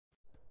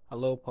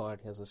Hello,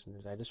 podcast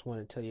listeners. I just want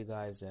to tell you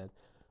guys that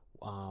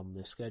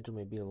the schedule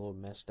may be a little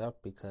messed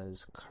up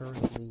because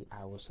currently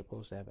I was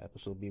supposed to have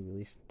episode be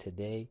released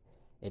today.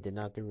 It did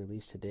not get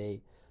released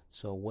today.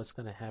 So what's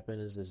gonna happen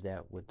is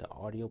that with the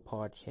audio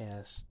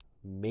podcast,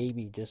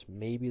 maybe just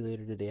maybe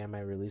later today I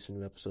might release a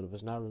new episode. If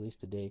it's not released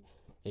today,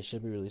 it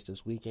should be released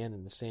this weekend.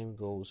 And the same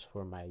goes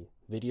for my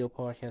video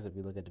podcast. If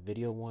you look at the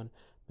video one,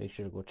 make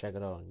sure to go check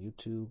it out on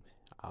YouTube.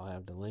 I'll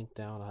have the link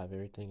down. I'll have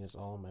everything. It's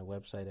all on my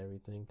website.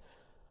 Everything.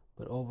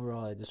 But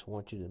overall, I just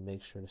want you to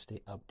make sure to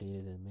stay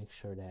updated and make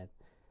sure that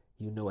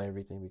you know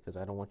everything because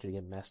I don't want you to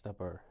get messed up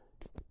or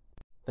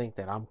think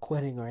that I'm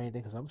quitting or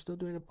anything because I'm still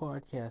doing a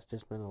podcast.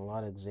 Just been a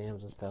lot of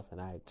exams and stuff,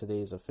 and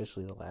today is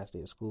officially the last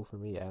day of school for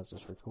me as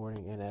this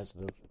recording and as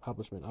the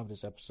publishment of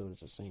this episode is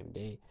the same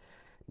day,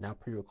 not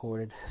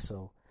pre-recorded.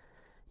 So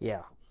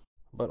yeah,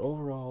 but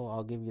overall,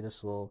 I'll give you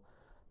this little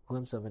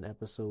glimpse of an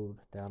episode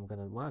that I'm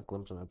gonna not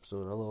glimpse of an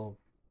episode, a little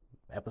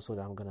episode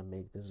that I'm gonna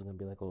make. This is gonna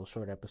be like a little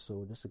short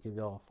episode just to give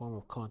y'all a form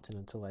of content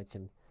until I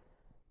can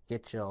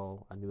get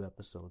y'all a new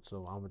episode.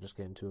 So I'm gonna just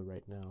get into it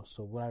right now.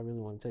 So what I really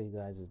want to tell you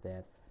guys is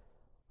that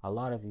a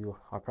lot of you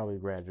are probably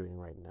graduating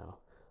right now.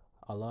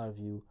 A lot of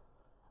you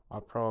are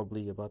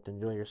probably about to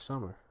enjoy your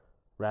summer.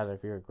 Rather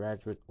if you're a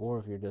graduate or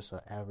if you're just an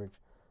average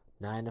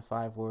 9 to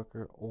 5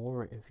 worker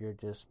or if you're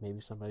just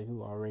maybe somebody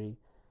who already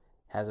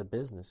has a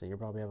business and you're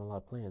probably having a lot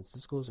of plans.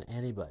 This goes to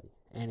anybody.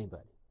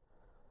 Anybody.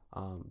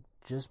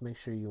 Just make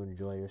sure you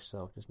enjoy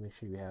yourself. Just make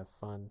sure you have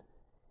fun.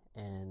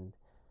 And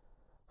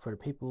for the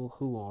people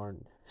who are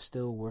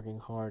still working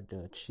hard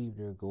to achieve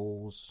their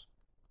goals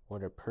or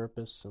their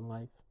purpose in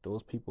life,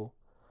 those people,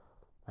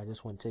 I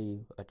just want to tell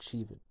you,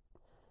 achieve it.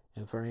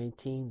 And for any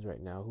teens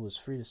right now who is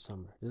free this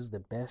summer, this is the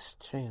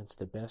best chance,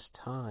 the best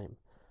time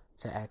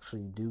to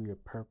actually do your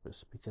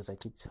purpose because I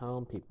keep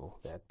telling people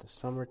that the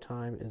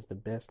summertime is the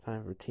best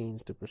time for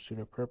teens to pursue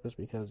their purpose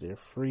because they're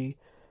free.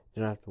 They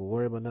don't have to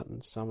worry about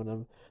nothing. Some of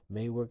them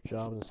may work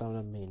jobs and some of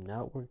them may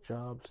not work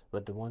jobs,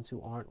 but the ones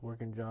who aren't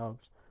working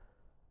jobs,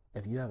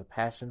 if you have a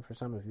passion for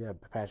something, if you have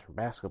a passion for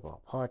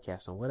basketball,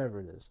 podcasting, whatever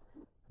it is,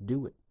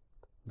 do it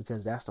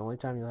because that's the only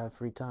time you'll have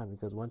free time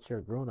because once you're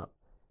a grown up,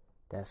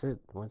 that's it.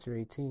 Once you're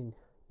 18,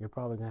 you're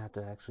probably going to have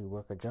to actually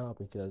work a job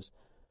because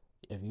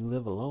if you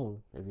live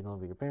alone, if you don't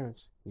live with your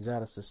parents, you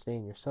got to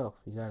sustain yourself.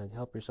 You got to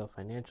help yourself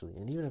financially.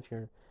 And even if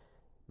you're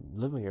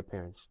living with your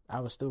parents, I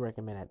would still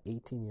recommend at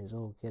 18 years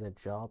old, get a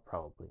job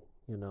probably,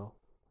 you know.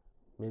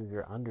 Maybe if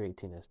you're under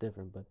 18, that's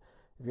different. But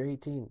if you're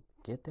 18,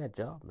 get that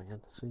job,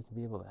 man, so you can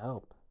be able to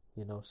help.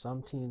 You know,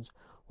 some teens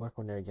work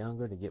when they're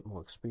younger to get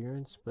more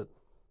experience, but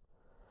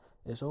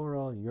it's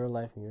overall your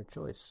life and your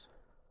choice.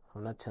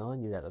 I'm not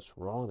telling you that it's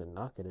wrong to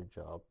not get a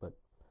job, but,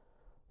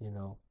 you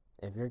know,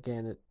 if you're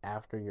getting it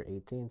after you're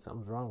 18,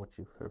 something's wrong with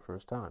you for the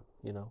first time,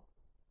 you know.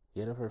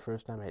 Get it for the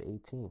first time at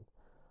 18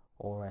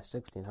 or at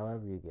 16,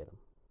 however you get them.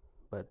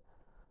 But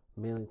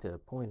mainly to the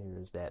point here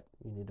is that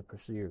you need to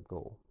pursue your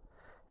goal.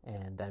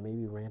 And I may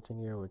be ranting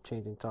here or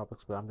changing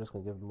topics, but I'm just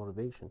going to give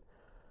motivation.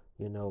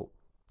 You know,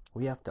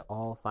 we have to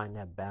all find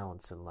that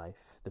balance in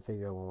life to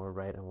figure out when we're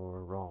right and when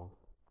we're wrong.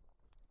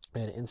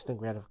 And instant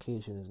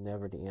gratification is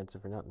never the answer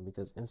for nothing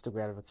because instant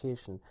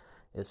gratification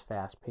is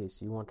fast paced.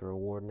 You want the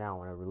reward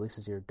now, and it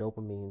releases your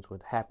dopamines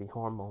with happy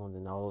hormones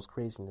and all those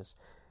craziness.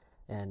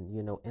 And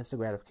you know,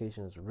 instant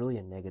gratification is really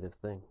a negative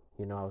thing.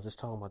 You know, I was just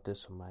talking about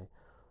this with my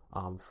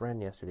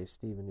friend yesterday,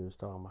 Steven. He was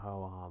talking about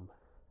how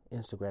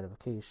instant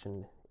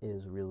gratification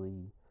is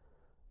really,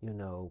 you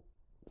know,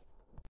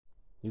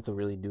 you can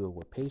really do it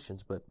with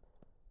patience, but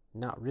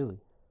not really.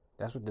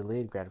 That's what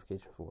delayed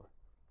gratification for.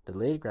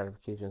 Delayed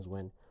gratification is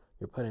when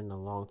you're putting in the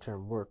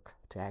long-term work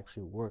to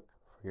actually work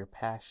for your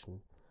passion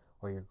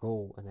or your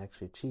goal and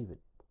actually achieve it.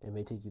 It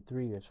may take you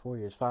 3 years, 4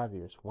 years, 5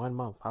 years, 1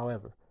 month,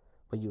 however,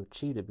 but you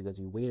achieved it because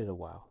you waited a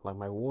while. Like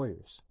my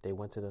Warriors, they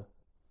went to the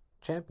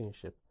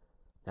championship.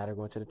 Now they're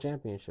going to the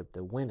championship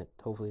to win it.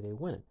 Hopefully they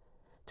win it.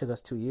 It took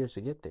us 2 years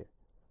to get there.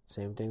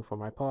 Same thing for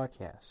my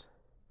podcast.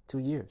 2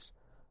 years.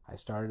 I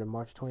started in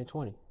March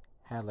 2020.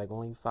 Had like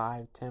only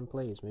 5, 10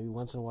 plays. Maybe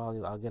once in a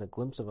while I'll get a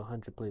glimpse of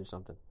 100 plays or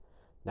something.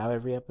 Now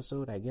every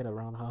episode I get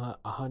around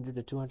 100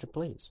 to 200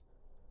 plays.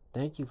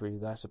 Thank you for you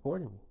guys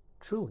supporting me,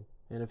 truly.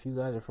 And if you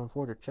guys are from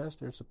Fort or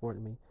Chester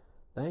supporting me,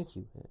 thank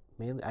you.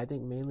 Mainly, I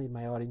think mainly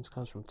my audience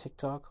comes from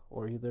TikTok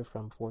or either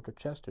from Fort or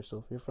Chester. So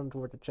if you're from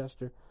Fort or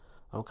Chester,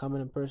 I'm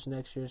coming in person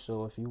next year.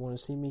 So if you want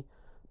to see me,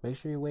 make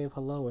sure you wave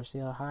hello or say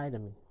hi to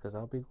me because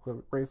I'll be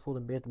grateful to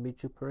be able to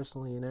meet you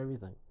personally and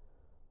everything.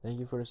 Thank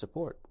you for the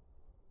support.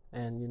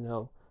 And you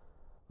know,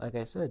 like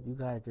I said, you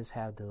gotta just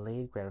have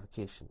delayed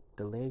gratification.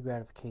 Delayed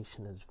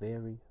gratification is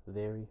very,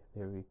 very,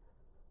 very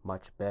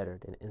much better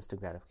than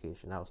instant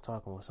gratification. I was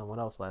talking with someone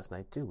else last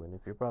night too, and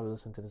if you're probably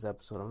listening to this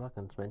episode, I'm not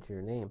going to mention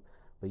your name,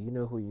 but you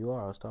know who you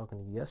are. I was talking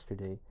to you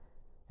yesterday,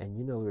 and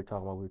you know what we were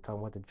talking about. We were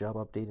talking about the job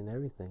update and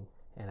everything,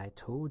 and I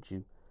told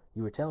you,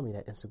 you were telling me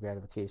that instant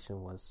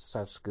gratification was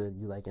such good.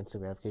 You like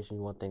instant gratification,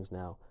 you want things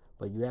now,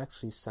 but you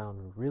actually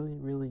sound really,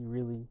 really,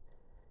 really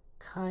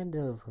kind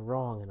of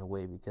wrong in a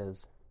way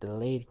because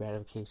delayed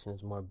gratification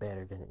is more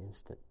better than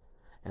instant.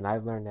 And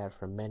I've learned that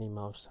for many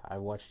months. I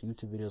watched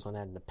YouTube videos on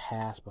that in the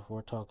past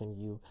before talking to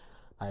you.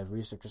 I've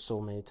researched it so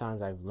many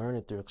times. I've learned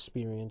it through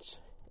experience.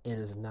 It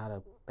is not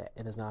a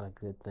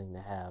good thing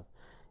to have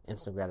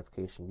instant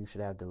gratification. You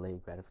should have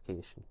delayed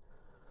gratification.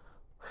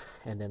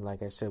 And then,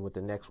 like I said, with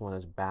the next one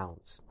is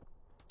balance.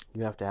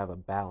 You have to have a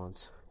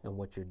balance in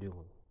what you're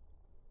doing.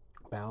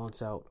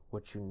 Balance out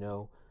what you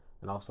know,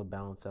 and also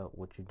balance out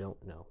what you don't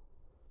know.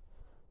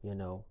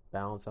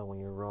 Balance out when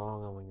you're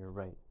wrong and when you're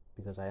right.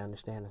 Because I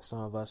understand that some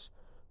of us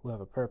who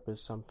have a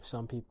purpose,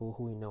 some people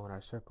who we know in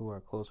our circle who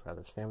are close,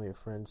 whether it's family or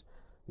friends,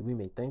 we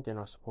may think they're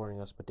not supporting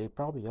us, but they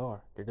probably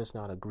are. They're just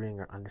not agreeing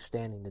or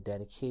understanding the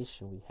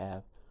dedication we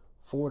have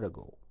for the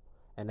goal.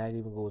 And that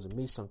even goes with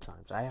me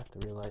sometimes. I have to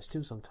realize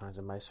too sometimes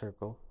in my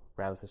circle,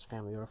 rather if it's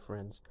family or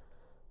friends,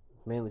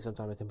 mainly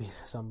sometimes it can be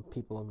some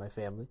people in my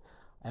family,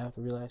 I have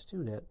to realize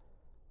too that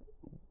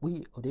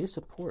they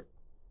support.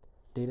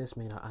 They just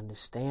may not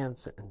understand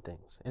certain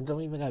things. And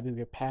don't even gotta be with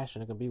your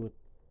passion. It can be with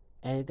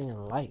anything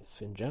in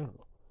life in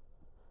general.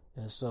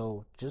 And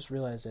so just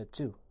realize that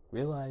too.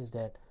 Realize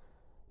that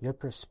your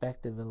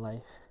perspective in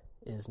life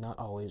is not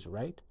always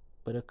right,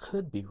 but it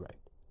could be right.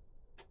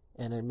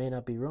 And it may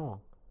not be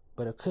wrong,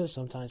 but it could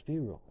sometimes be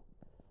wrong.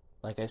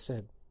 Like I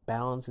said,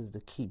 balance is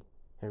the key.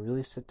 And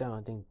really sit down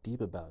and think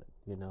deep about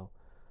it,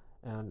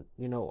 And,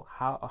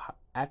 how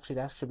actually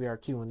that should be our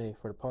Q&A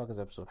for the podcast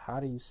episode. How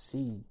do you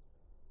see,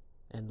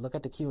 and look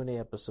at the Q&A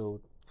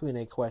episode,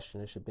 Q&A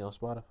question. It should be on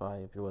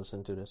Spotify if you're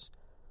listening to this.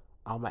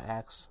 I'm going to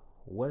ask,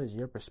 what is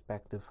your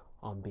perspective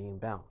on being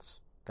balanced?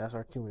 That's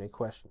our Q&A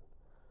question.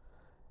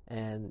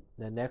 And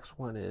the next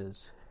one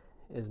is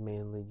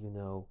mainly,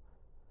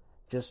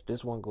 just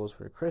this one goes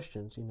for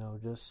Christians,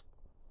 just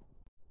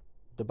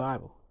the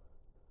Bible.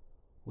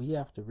 We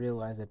have to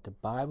realize that the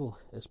Bible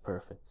is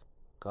perfect.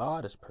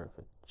 God is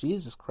perfect.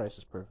 Jesus Christ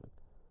is perfect.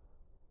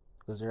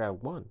 Because they're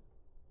at one.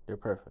 They're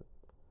perfect.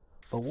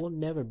 But we'll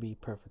never be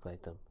perfect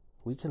like them.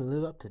 We can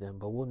live up to them,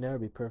 but we'll never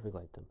be perfect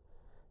like them.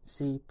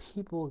 See,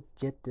 people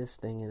get this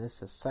thing, and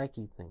it's a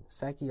psyche thing.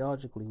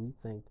 Psychologically, we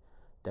think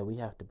that we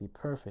have to be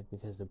perfect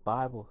because the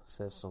Bible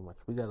says so much.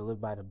 We got to live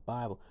by the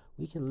Bible.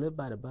 We can live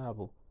by the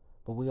Bible,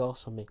 but we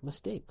also make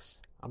mistakes.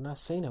 I'm not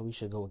saying that we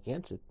should go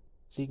against it.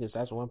 See, because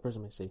that's what one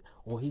person may say.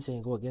 Oh, he's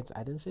saying go against it.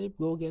 I didn't say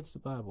go against the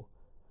Bible.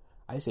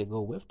 I say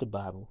go with the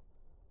Bible.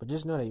 But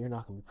just know that you're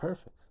not going to be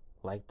perfect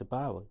like the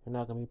Bible. You're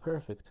not going to be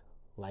perfect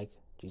like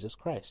Jesus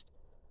Christ.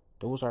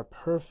 Those are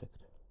perfect.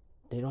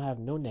 They don't have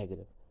no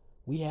negative.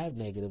 We have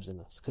negatives in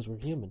us because we're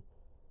human.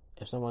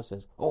 If someone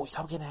says, oh,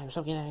 stop getting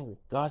angry.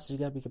 God says you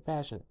got to be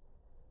compassionate.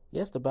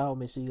 Yes, the Bible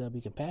may say you got to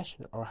be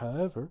compassionate, or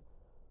however,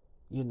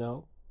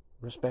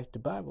 respect the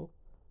Bible.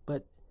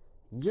 But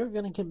you're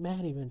going to get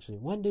mad eventually.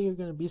 One day you're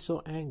going to be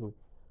so angry.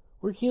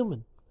 We're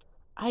human.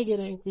 I get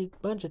angry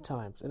a bunch of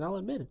times, and I'll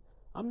admit it.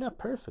 I'm not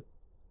perfect.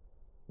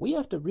 We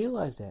have to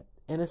realize that,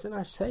 and it's in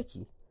our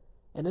psyche.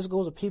 And this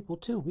goes to people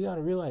too. We got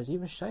to realize,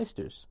 even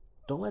shysters,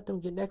 don't let them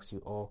get next to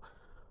you. Oh,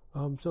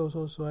 I'm so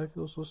I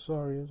feel so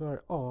sorry. I'm sorry.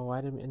 Oh,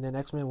 I didn't. And the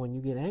next man, when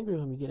you get angry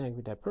with him, you get angry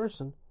with that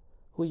person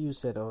who you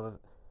said, oh,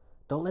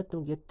 don't let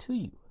them get to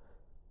you,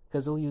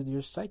 because they'll use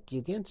your psyche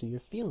against you, your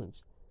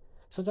feelings.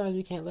 Sometimes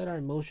we can't let our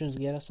emotions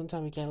get us.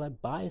 Sometimes we can't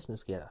let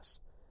biasness get us.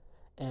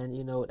 And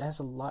that's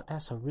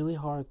a really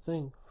hard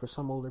thing for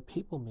some older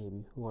people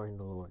maybe who are in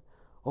the Lord.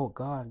 Oh,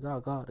 God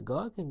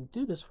can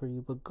do this for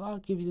you, but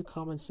God gives you the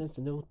common sense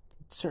to know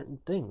certain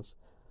things.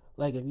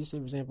 Like if you say,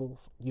 for example,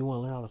 you want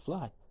to learn how to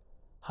fly.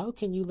 How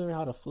can you learn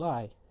how to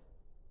fly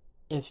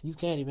if you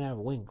can't even have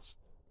wings?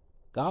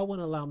 God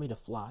wouldn't allow me to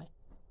fly.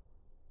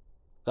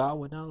 God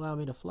would not allow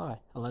me to fly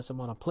unless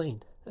I'm on a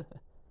plane.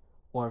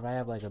 Or if I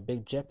have like a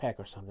big jetpack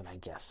or something, I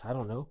guess. I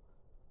don't know.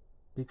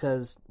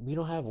 Because we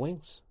don't have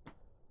wings.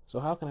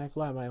 So how can I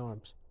fly my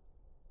arms?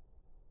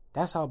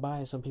 That's how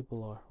biased some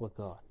people are with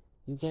God.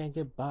 You can't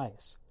get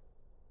biased.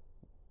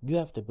 You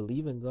have to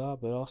believe in God,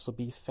 but also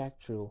be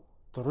factual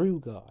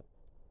through God.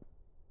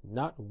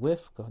 Not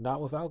with God,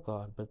 not without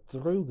God, but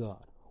through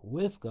God.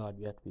 With God,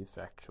 you have to be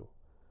factual.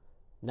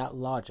 Not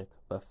logic,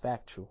 but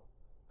factual.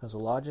 Because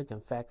logic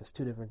and fact is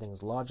two different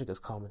things. Logic is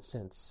common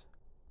sense.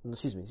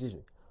 Excuse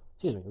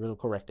me, we'll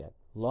correct that.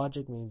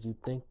 Logic means you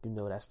think you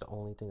know that's the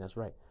only thing that's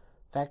right.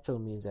 Factual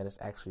means that it's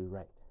actually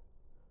right.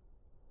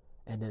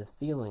 And then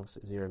feelings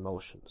is your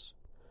emotions.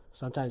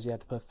 Sometimes you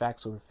have to put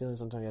facts over feelings.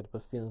 Sometimes you have to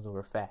put feelings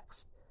over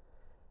facts.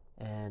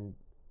 And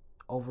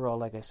overall,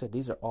 like I said,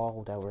 these are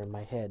all that were in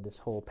my head this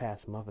whole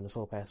past month and this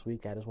whole past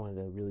week. I just wanted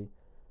to really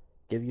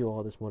give you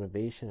all this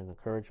motivation and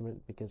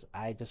encouragement because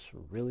I just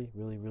really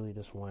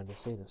just wanted to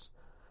say this.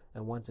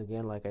 And once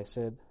again, like I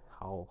said,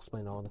 I'll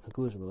explain all in the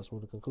conclusion, but let's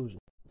move to conclusion.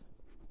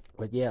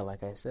 But yeah,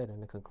 like I said,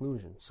 in the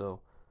conclusion. So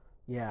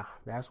yeah,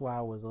 that's why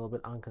I was a little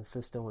bit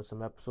inconsistent with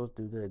some episodes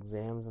due to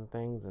exams and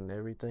things and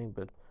everything.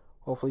 But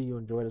hopefully you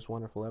enjoy this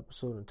wonderful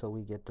episode until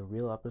we get the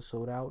real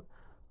episode out.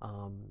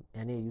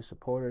 Any of you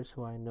supporters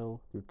who I know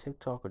through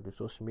TikTok or through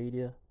social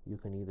media, you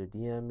can either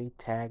DM me,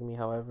 tag me,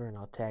 however, and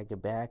I'll tag you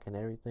back and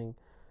everything.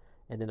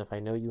 And then if I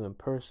know you in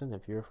person,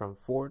 if you're from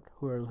Fort,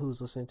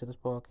 who's listening to this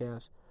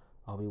podcast,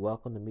 I'll be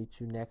welcome to meet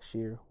you next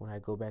year when I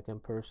go back in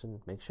person.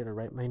 Make sure to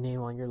write my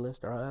name on your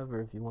list, or however,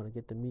 if you want to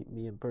get to meet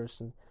me in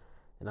person,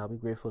 and I'll be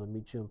grateful to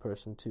meet you in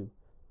person too.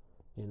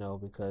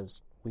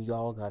 Because we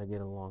all got to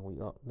get along.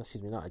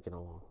 Not get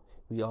along.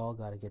 We all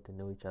got to get to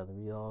know each other.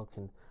 We all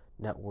can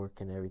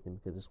network and everything,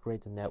 because it's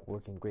great to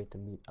network and great to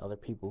meet other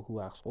people who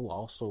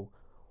also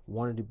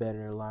want to do better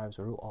in their lives,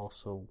 or who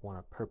also want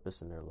a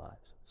purpose in their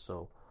lives.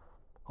 So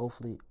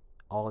hopefully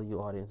all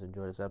you audience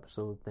enjoy this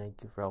episode.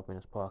 Thank you for helping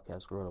this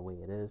podcast grow the way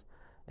it is.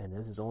 And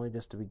this is only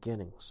just the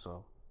beginning.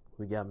 So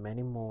we got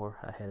many more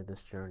ahead of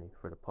this journey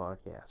for the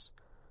podcast.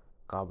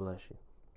 God bless you.